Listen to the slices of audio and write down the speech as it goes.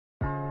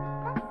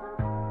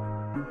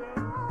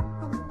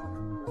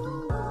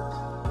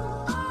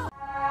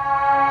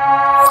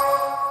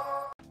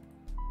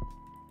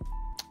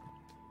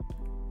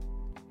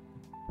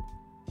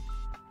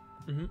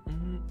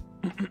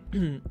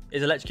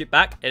Is electrocute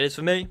back? It is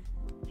for me.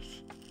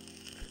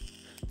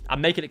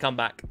 I'm making it come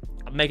back.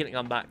 I'm making it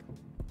come back.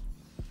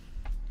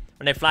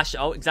 When they flash it,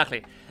 oh,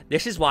 exactly.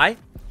 This is why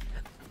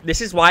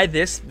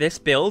this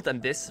build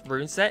and this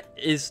rune set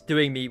is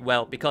doing me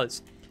well,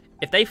 because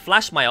if they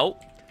flash my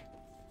ult,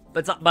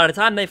 but by the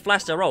time they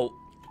flash their ult,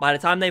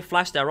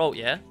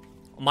 yeah,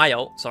 my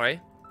ult, sorry,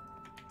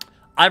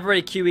 I've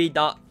already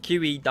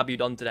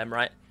QEW'd onto them,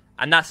 right?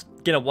 And that's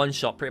gonna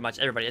one-shot pretty much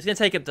everybody. It's gonna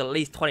take up to at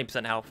least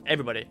 20% health,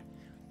 everybody,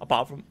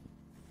 apart from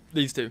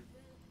these two.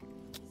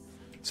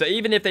 So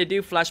even if they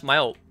do flash my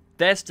ult,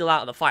 they're still out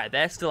of the fight.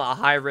 They're still at a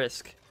high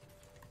risk.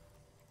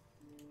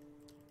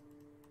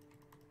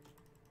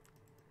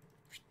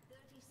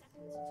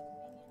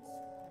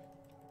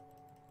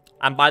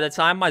 And by the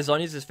time my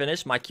Zhonya's is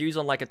finished, my Q's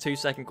on like a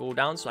 2-second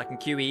cooldown, so I can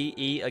QE,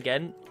 E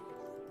again.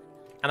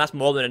 And that's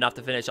more than enough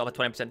to finish off a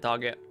 20%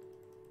 target.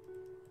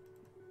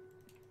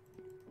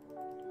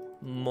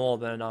 More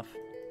than enough.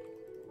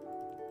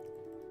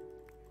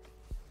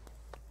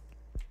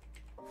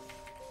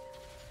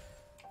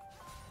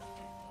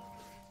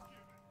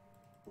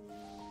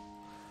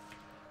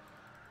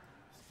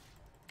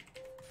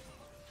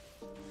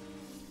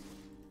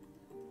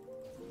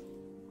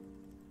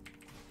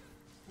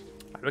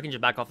 We can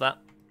just back off that.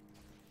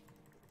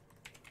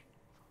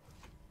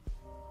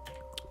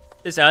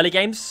 This early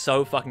game's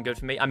so fucking good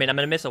for me. I mean, I'm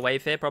gonna miss a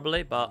wave here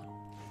probably, but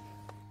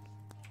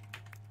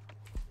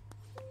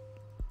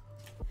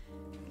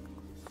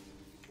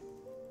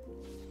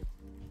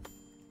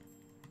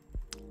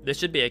this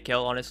should be a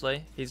kill,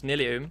 honestly. He's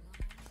nearly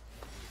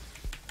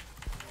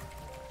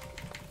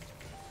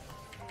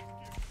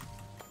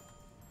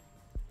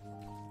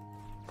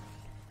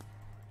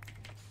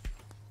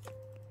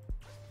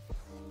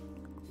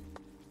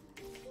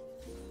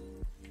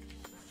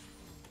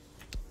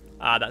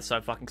Ah, that's so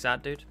fucking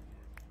sad, dude.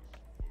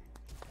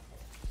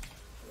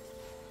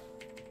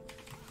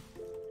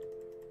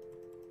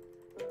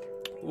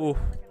 Ooh.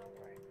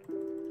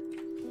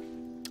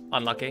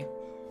 Unlucky.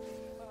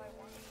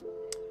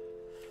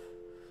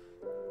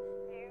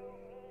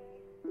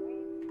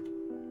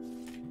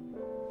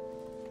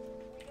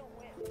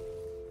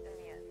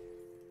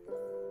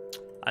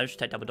 I should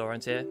take double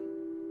Dorans here.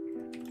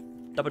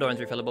 Double Dorans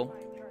refillable.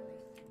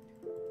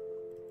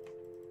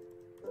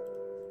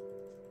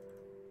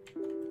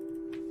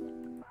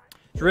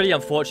 It's really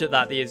unfortunate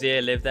that the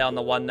Azir lived there on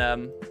the one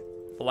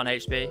for 1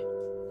 HP.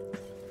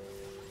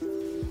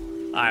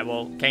 Alright,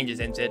 well, Kane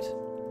just inted.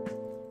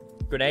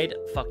 Grenade?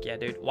 Fuck yeah,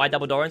 dude. Why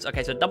double Dorans?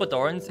 Okay, so double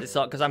Dorans is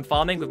because I'm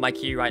farming with my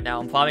Q right now.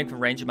 I'm farming from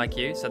range of my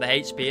Q, so the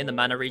HP and the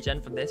mana regen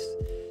from this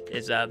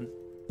is a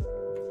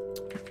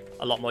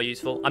lot more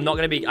useful. I'm not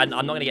gonna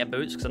get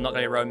boots because I'm not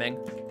gonna be roaming.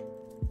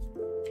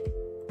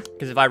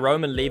 Because if I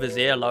roam and leave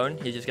Azir alone,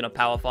 he's just gonna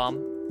power farm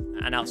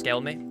and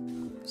outscale me.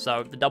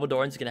 So the double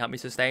Dorans is gonna help me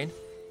sustain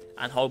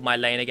and hold my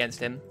lane against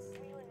him.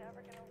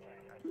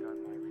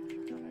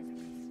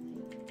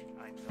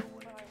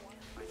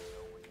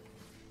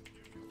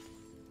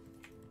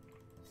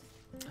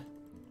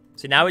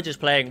 See, now we're just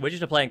playing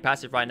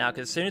passive right now,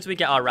 because as soon as we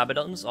get our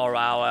Rabadons or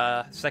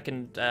our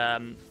second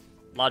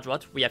large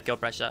rod, we have kill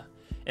pressure.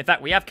 In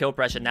fact, we have kill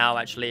pressure now,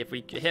 actually. If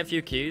we hit a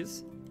few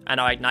Qs and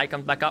our Ignite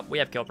comes back up, we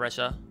have kill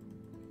pressure.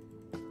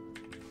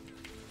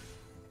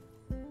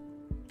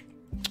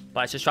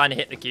 But it's just trying to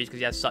hit the Qs because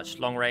he has such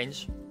long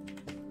range.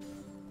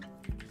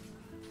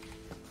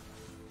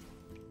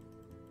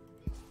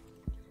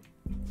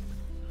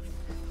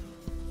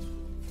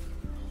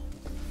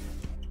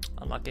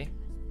 Unlucky.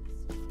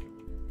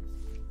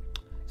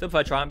 Still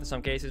prefer Triumph in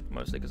some cases, but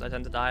mostly because I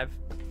tend to dive.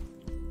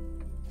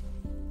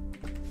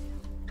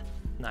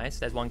 Nice,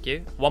 there's one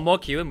Q. One more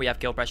Q and we have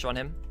kill pressure on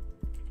him.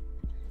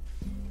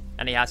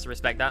 And he has to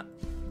respect that,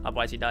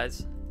 otherwise he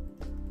dies.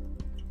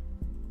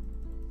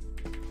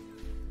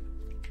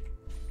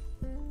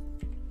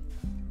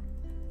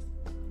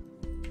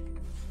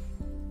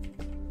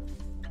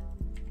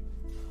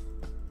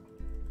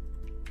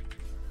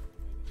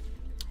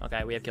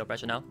 Okay, we have kill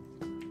pressure now.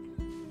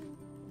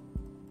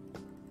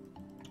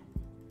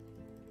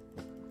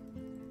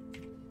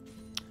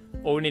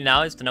 All we need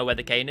now is to know where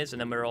the Kane is,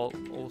 and then we're all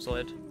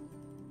sorted.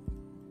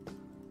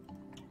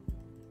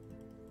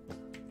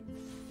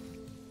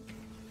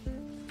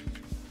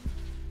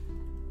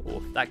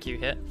 Oh, that Q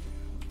hit.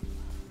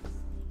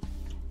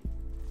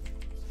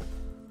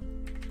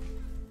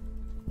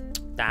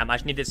 Damn, I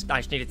just need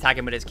to tag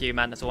him with his Q,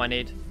 man. That's all I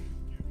need.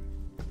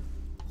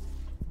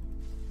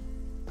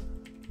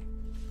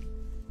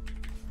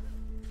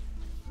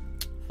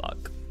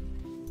 Fuck.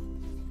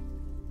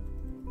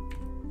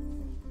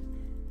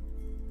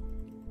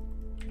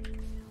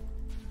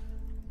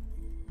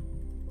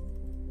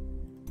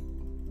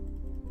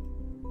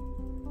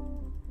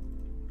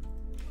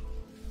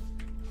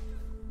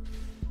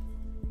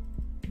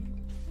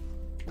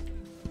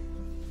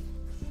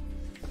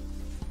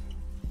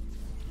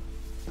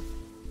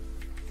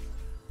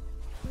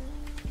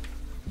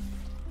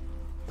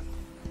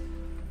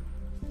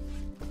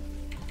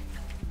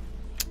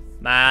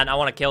 Man, I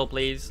want to kill,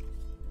 please.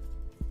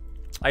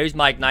 I used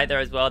my Ignite there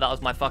as well. That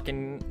was my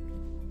fucking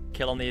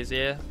Kill on the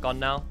Azir. Gone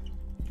now.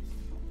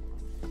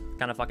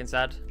 Kind of fucking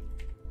sad.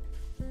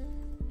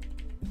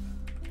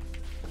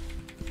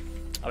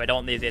 Oh, we don't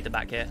want the Azir to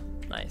back here.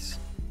 Nice.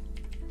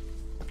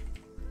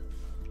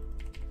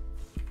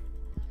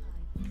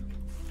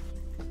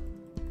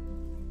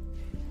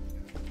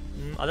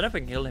 I don't know if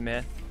we can kill him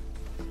here.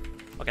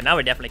 Okay, now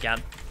we definitely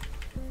can.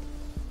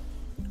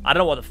 I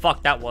don't know what the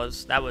fuck that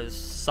was. That was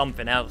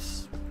something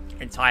else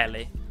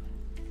entirely.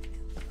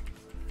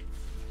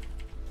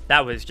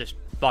 That was just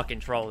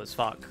fucking troll as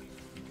fuck.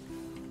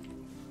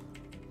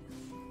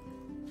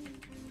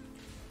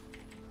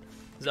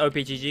 Is it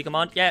OPGG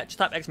command? Yeah, just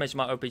type exclamation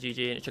mark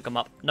OPGG and it should come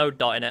up. No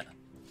dot in it.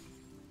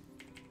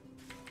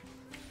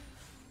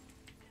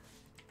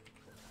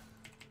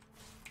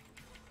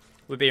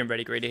 We're being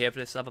really greedy here for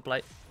this other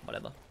plate.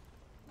 Whatever.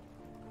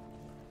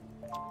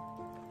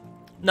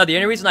 No, the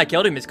only reason I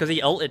killed him is because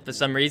he ulted for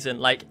some reason.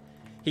 Like,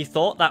 he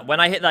thought that when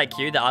I hit that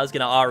Q that I was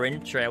going to R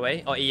in straight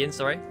away. Or E in,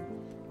 sorry.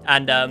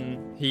 And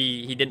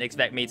he didn't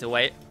expect me to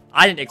wait.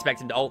 I didn't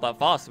expect him to ult that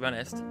fast, to be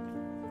honest.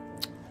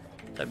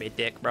 Don't be a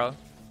dick, bro.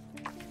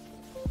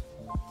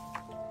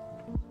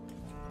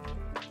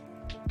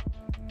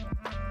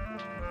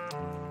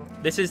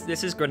 This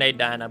is grenade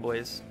Diana,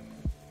 boys.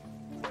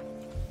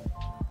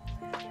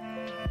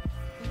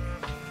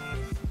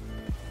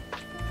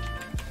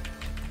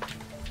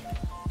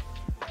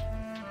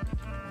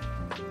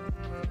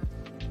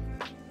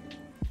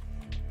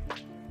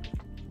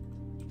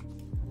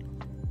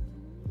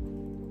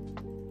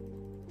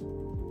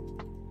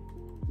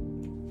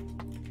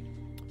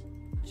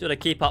 Should I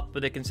keep up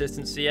with the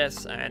consistency?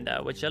 Yes, and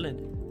we're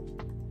chilling.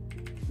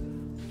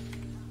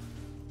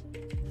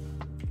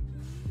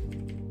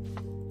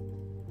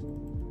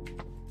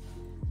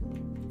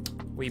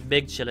 We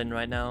big chilling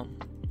right now.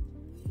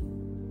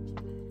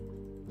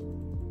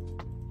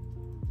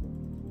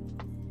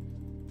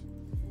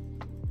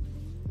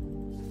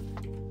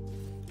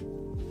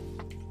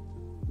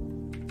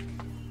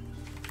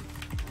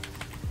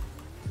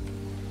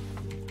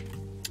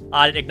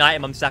 I didn't ignite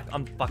him.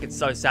 I'm fucking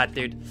so sad,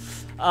 dude.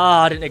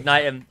 Ah, I didn't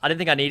ignite him. I didn't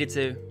think I needed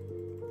to.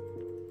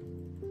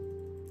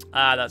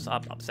 Ah, that's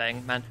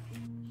upsetting, man.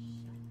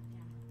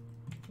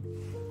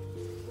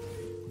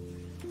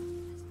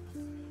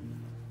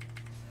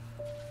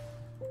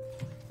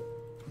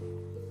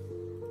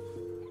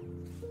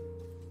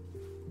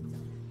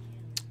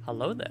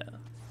 Hello there.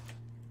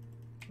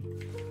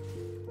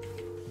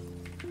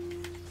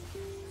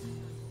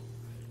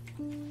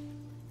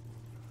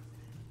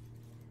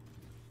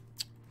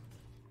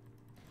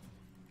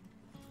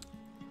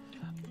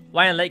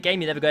 Why in late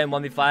game you never go in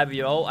 1v5 with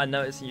your ult? I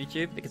know it's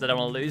YouTube because I don't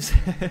want to lose.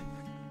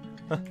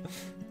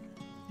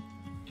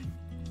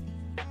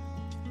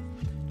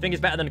 Think it's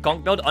better than the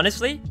conk build?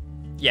 Honestly,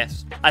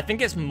 yes. I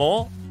think it's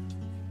more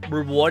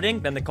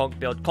rewarding than the conk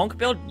build. Conk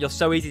build, you're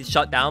so easy to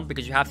shut down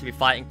because you have to be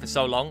fighting for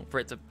so long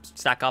for it to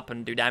stack up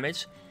and do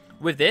damage.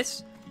 With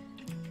this,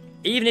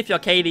 even if your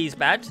KD is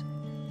bad,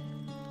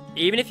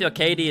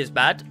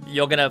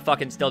 you're gonna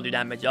fucking still do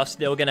damage. You're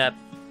still gonna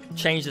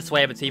change the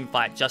sway of a team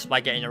fight just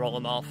by getting your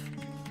ult off.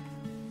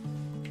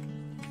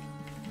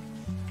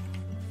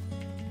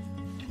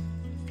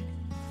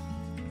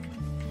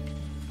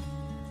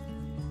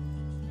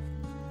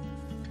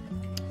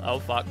 Oh,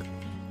 fuck.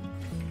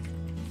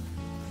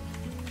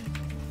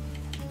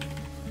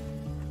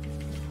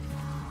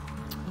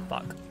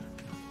 Fuck.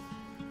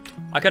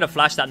 I could have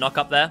flashed that knock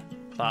up there,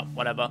 but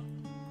whatever.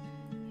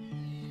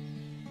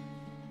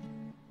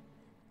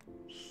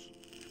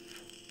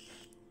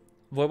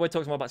 Voidboy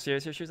talks more about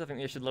serious issues. I think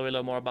you should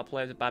learn more about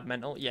players with bad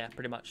mental. Yeah,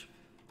 pretty much.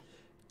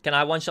 Can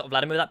I one-shot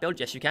Vladimir with that build?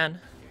 Yes, you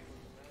can.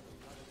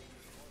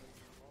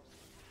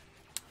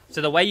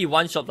 So the way you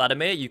one-shot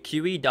Vladimir, you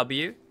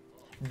QEW,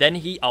 then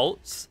he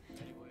ults,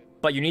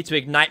 but you need to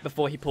ignite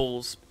before he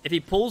pulls. If he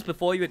pulls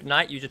before you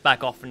ignite, you just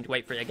back off and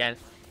wait for it again.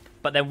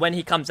 But then when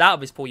he comes out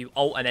of his pull, you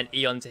ult and then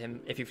E onto him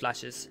if he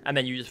flashes. And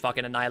then you just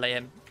fucking annihilate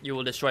him. You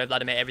will destroy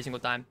Vladimir every single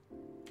time.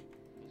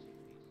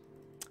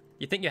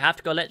 You think you have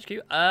to go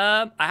electrocute?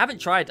 I haven't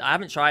tried. I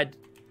haven't tried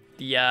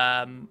the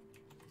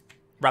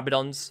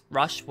Rabadon's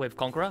rush with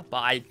Conqueror, but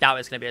I doubt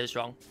it's going to be as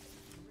strong.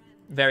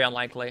 Very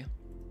unlikely.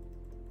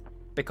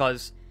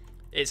 Because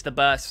it's the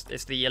burst,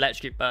 it's the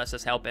electrocute burst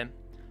that's helping.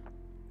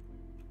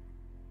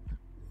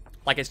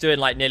 Like, it's doing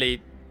like nearly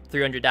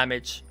 300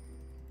 damage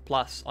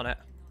plus on it.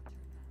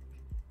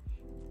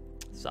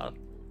 So,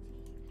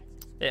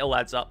 it all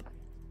adds up.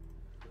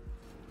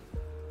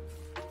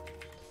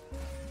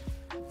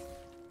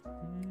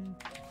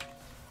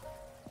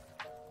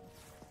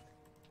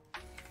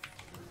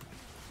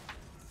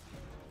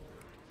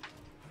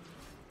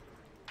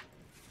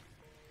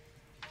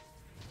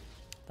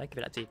 Thank you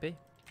for that TP.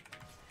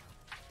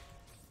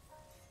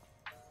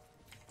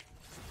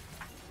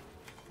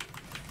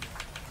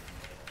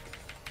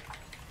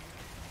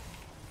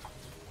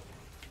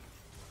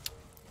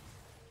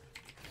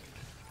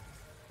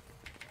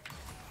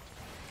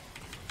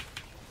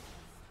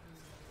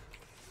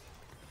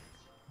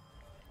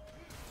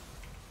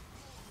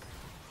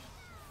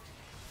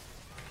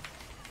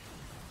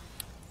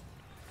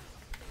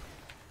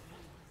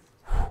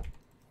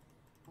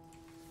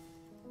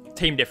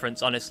 team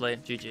difference, honestly.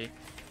 GG.